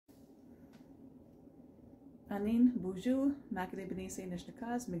Anin, bonjour, makade benese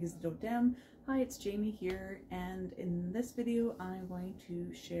nishtakaz, megizidodem. Hi, it's Jamie here, and in this video I'm going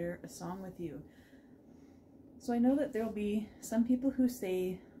to share a song with you. So I know that there'll be some people who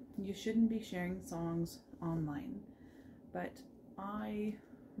say you shouldn't be sharing songs online, but I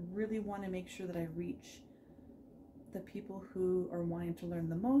really want to make sure that I reach the people who are wanting to learn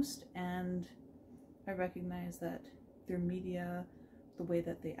the most, and I recognize that their media, the way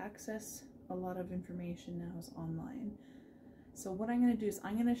that they access a lot of information now is online. So what I'm going to do is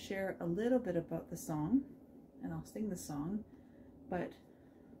I'm going to share a little bit about the song, and I'll sing the song, but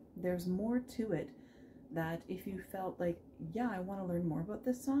there's more to it that if you felt like, yeah, I want to learn more about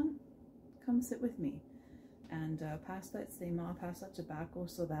this song, come sit with me and pass that sema, pass that tobacco,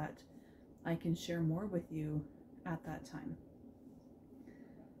 so that I can share more with you at that time.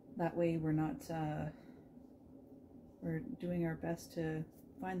 That way we're not, we're doing our best to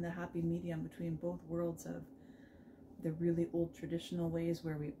find the happy medium between both worlds of the really old traditional ways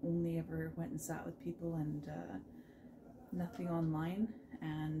where we only ever went and sat with people and nothing online,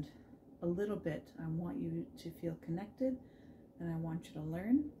 and a little bit I want you to feel connected and I want you to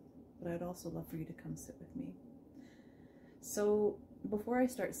learn, but I'd also love for you to come sit with me. So before I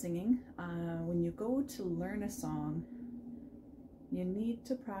start singing, when you go to learn a song, you need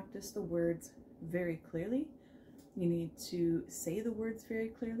to practice the words very clearly. You need to say the words very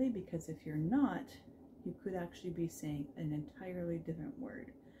clearly, because if you're not, you could actually be saying an entirely different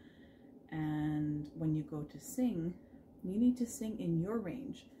word. And when you go to sing, you need to sing in your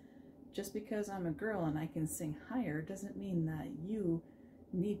range. Just because I'm a girl and I can sing higher doesn't mean that you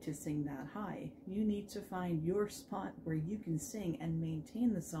need to sing that high. You need to find your spot where you can sing and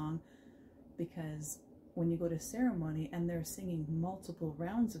maintain the song, because when you go to ceremony and they're singing multiple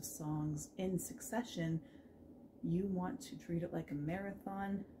rounds of songs in succession, you want to treat it like a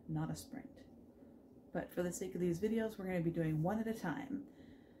marathon, not a sprint. But for the sake of these videos, we're going to be doing one at a time.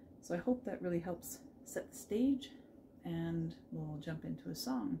 So I hope that really helps set the stage, and we'll jump into a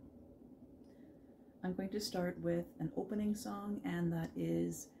song. I'm going to start with an opening song, and that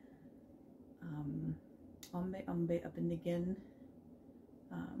is Ombay, Ombay, up and again,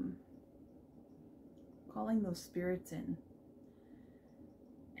 calling those spirits in.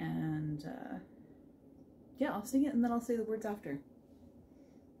 And yeah, I'll sing it and then I'll say the words after.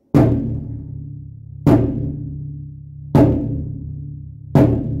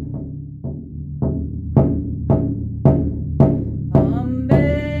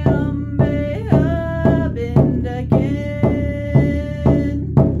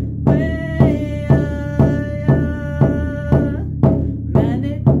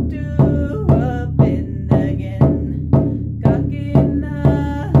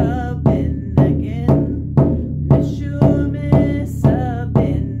 Miss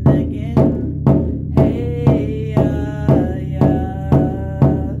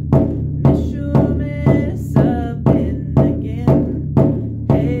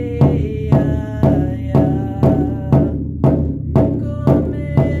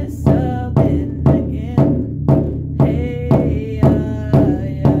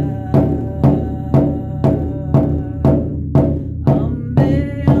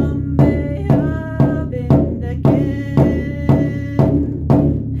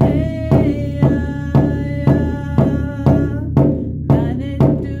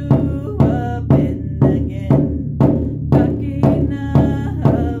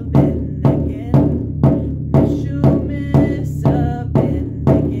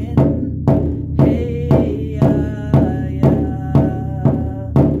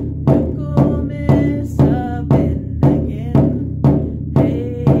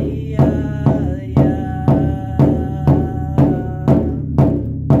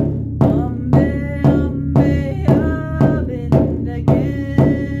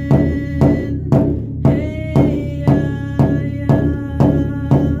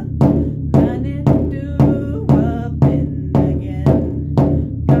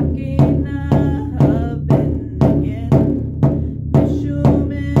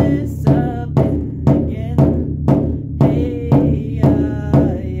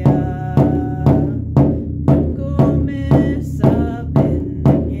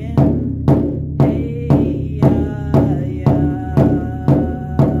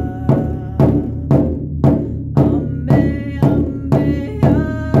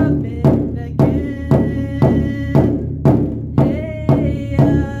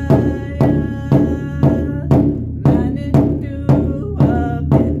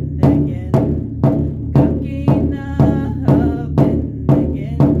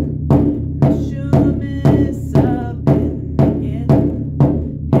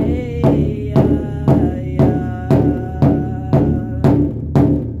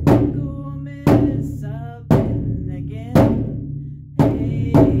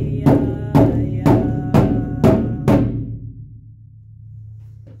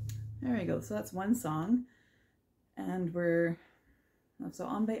There we go. So that's one song. And we're, so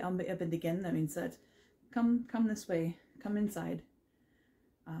Ombay, Ombay, abindigin. That means that come this way, come inside.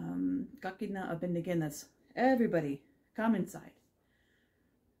 Kakina abindigin, that's everybody, come inside.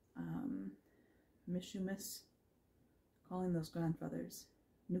 Mishumis, calling those grandfathers.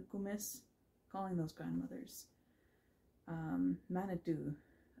 Nukumis, calling those grandmothers. Manadu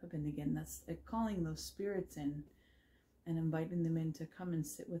abindigin, that's calling those spirits in and inviting them in to come and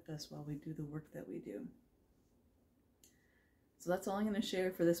sit with us while we do the work that we do. So that's all I'm going to share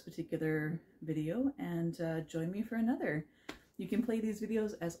for this particular video, and join me for another. You can play these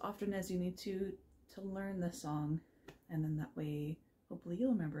videos as often as you need to learn the song, and then that way hopefully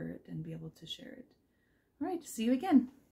you'll remember it and be able to share it. All right, see you again.